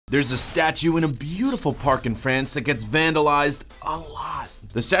There's a statue in a beautiful park in France that gets vandalized a lot.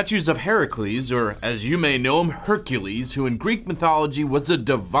 The statues of Heracles, or as you may know him, Hercules, who in Greek mythology was a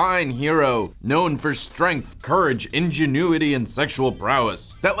divine hero, known for strength, courage, ingenuity, and sexual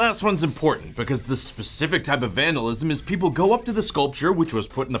prowess. That last one's important because the specific type of vandalism is people go up to the sculpture, which was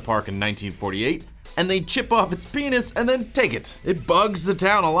put in the park in 1948, and they chip off its penis and then take it. It bugs the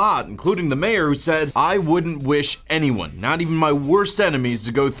town a lot, including the mayor, who said, "I wouldn't wish anyone, not even my worst enemies,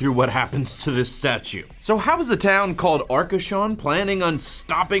 to go through what happens to this statue." So how is a town called Arcachon planning on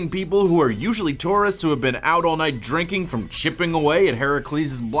stopping people who are usually tourists who have been out all night drinking from chipping away at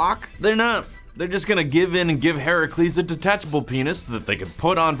Heracles' block? They're not. They're just gonna give in and give Heracles a detachable penis that they can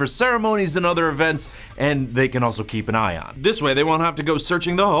put on for ceremonies and other events, and they can also keep an eye on. This way they won't have to go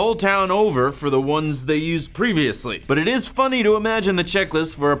searching the whole town over for the ones they used previously. But it is funny to imagine the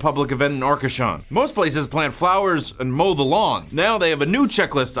checklist for a public event in Arcachon. Most places plant flowers and mow the lawn. Now they have a new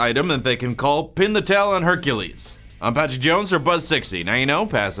checklist item that they can call Pin the Tail on Hercules. I'm Patrick Jones for Buzz60. Now you know,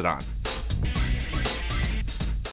 pass it on.